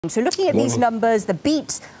So looking at these numbers, the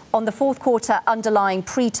beat on the fourth quarter underlying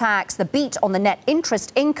pre-tax, the beat on the net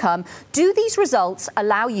interest income, do these results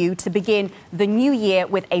allow you to begin the new year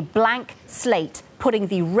with a blank slate, putting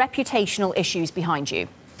the reputational issues behind you?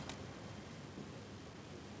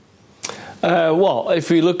 Well, if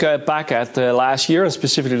we look back at last year and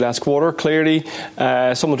specifically last quarter, clearly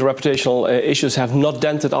some of the reputational issues have not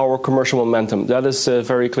dented our commercial momentum. That is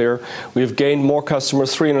very clear. We've gained more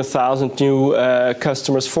customers, 300,000 new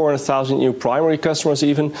customers, 400,000 new primary customers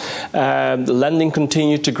even. The lending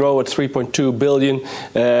continued to grow at 3.2 billion.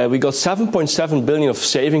 We got 7.7 billion of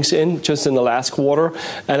savings in just in the last quarter.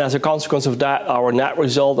 And as a consequence of that, our net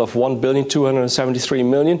result of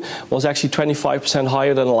 1.273 billion was actually 25%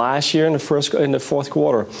 higher than last year in the fourth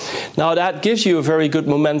quarter. Now that gives you a very good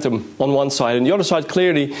momentum on one side, and the other side,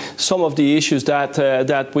 clearly some of the issues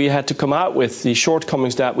that we had to come out with, the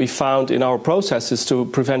shortcomings that we found in our processes to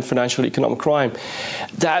prevent financial economic crime,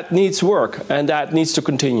 that needs work and that needs to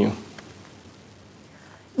continue.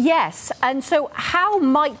 Yes, and so how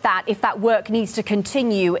might that, if that work needs to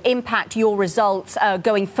continue, impact your results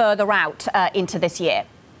going further out into this year?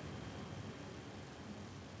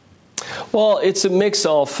 Well, it's a mix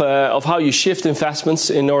of how you shift investments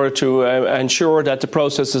in order to ensure that the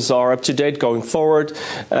processes are up to date going forward.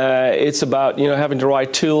 It's about having the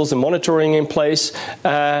right tools and monitoring in place,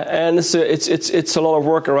 and it's a lot of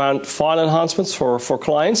work around file enhancements for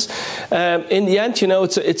clients. In the end,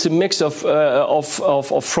 it's a mix of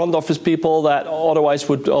front office people that otherwise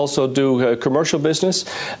would also do commercial business,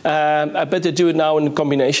 but they do it now in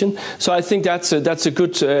combination. So I think it's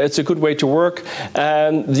a good way to work.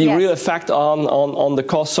 The real effect on the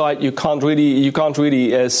cost side, you can't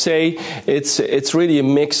really say. It's really a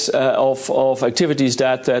mix of activities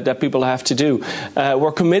that people have to do.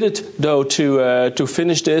 We're committed though to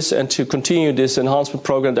finish this and to continue this enhancement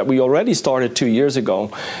program that we already started 2 years ago,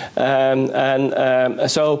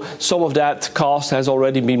 so some of that cost has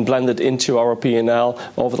already been blended into our P&L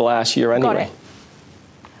over the last year anyway. Got it.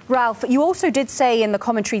 Ralph, you also did say in the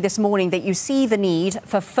commentary this morning that you see the need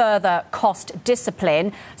for further cost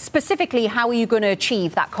discipline. Specifically, how are you going to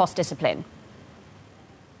achieve that cost discipline?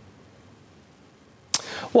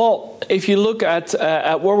 Well, if you look at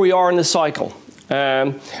where we are in the cycle,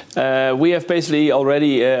 we have basically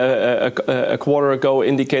already a quarter ago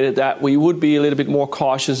indicated that we would be a little bit more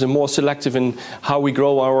cautious and more selective in how we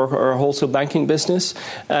grow our wholesale banking business.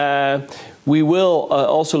 We will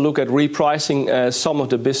also look at repricing some of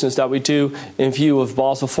the business that we do in view of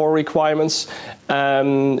Basel IV requirements.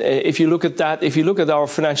 If you look at that, if you look at our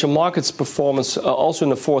financial markets performance also in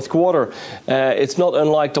the fourth quarter, it's not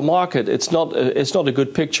unlike the market. It's not a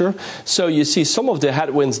good picture. So you see some of the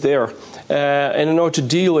headwinds there. And in order to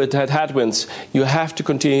deal with that headwinds, you have to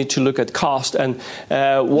continue to look at cost. And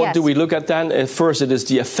what do we look at then? First, it is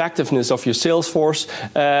the effectiveness of your sales force.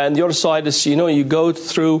 And the other side is, you go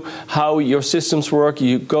through how your systems work.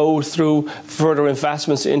 You go through further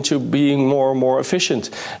investments into being more and more efficient.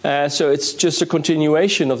 So it's just a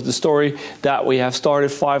continuation of the story that we have started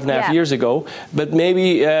 5.5 years ago, but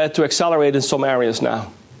maybe to accelerate in some areas now.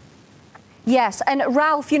 Yes, and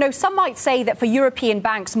Ralph, some might say that for European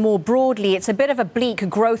banks more broadly, it's a bit of a bleak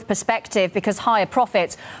growth perspective because higher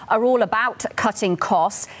profits are all about cutting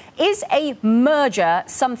costs. Is a merger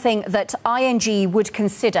something that ING would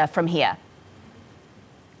consider from here?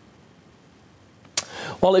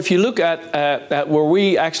 Well, if you look at where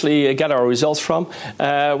we actually get our results from,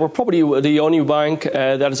 we're probably the only bank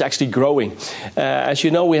that is actually growing. As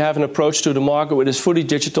you know, we have an approach to the market which is fully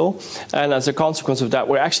digital, and as a consequence of that,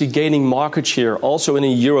 we're actually gaining market share also in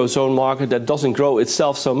a Eurozone market that doesn't grow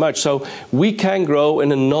itself so much. So we can grow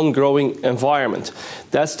in a non-growing environment.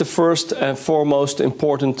 That's the first and foremost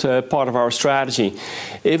important part of our strategy.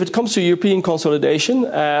 If it comes to European consolidation,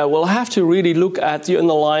 we'll have to really look at the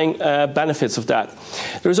underlying benefits of that.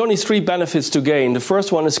 There's only 3 benefits to gain. The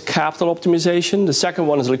first one is capital optimization, the second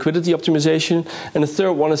one is liquidity optimization, and the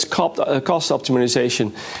third one is cost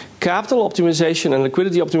optimization. Capital optimization and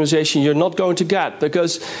liquidity optimization you're not going to get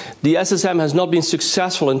because the SSM has not been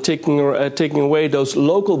successful in taking away those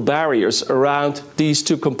local barriers around these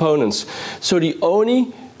 2 components. So the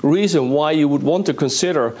only reason why you would want to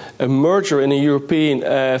consider a merger in a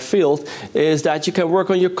European field is that you can work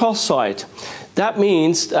on your cost side. That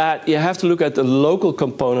means that you have to look at the local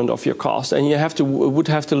component of your cost, and you would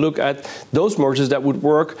have to look at those mergers that would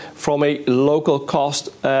work from a local cost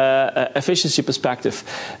efficiency perspective.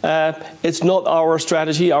 It's not our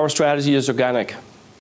strategy. Our strategy is organic.